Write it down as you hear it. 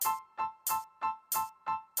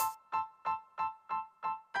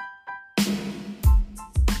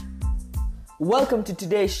Welcome to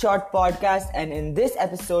today's short podcast, and in this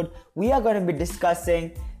episode, we are going to be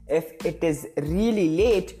discussing if it is really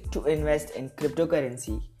late to invest in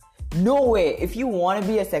cryptocurrency. No way. If you want to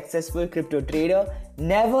be a successful crypto trader,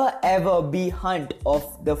 never ever be hunt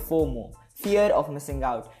of the FOMO, fear of missing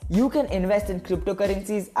out. You can invest in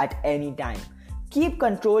cryptocurrencies at any time. Keep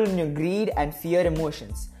control on your greed and fear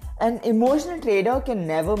emotions. An emotional trader can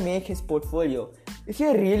never make his portfolio. If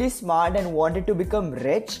you're really smart and wanted to become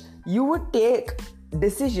rich, you would take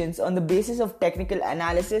decisions on the basis of technical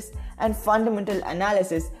analysis and fundamental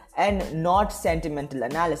analysis and not sentimental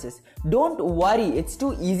analysis. Don't worry, it's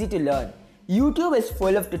too easy to learn. YouTube is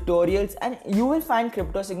full of tutorials and you will find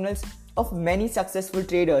crypto signals of many successful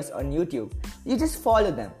traders on YouTube. You just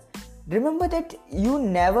follow them. Remember that you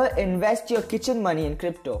never invest your kitchen money in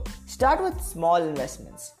crypto. Start with small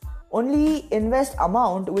investments. Only invest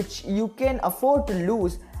amount which you can afford to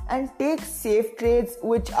lose and take safe trades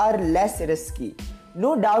which are less risky.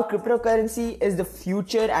 No doubt cryptocurrency is the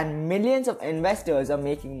future and millions of investors are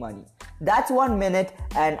making money. That's 1 minute,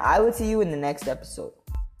 and I will see you in the next episode.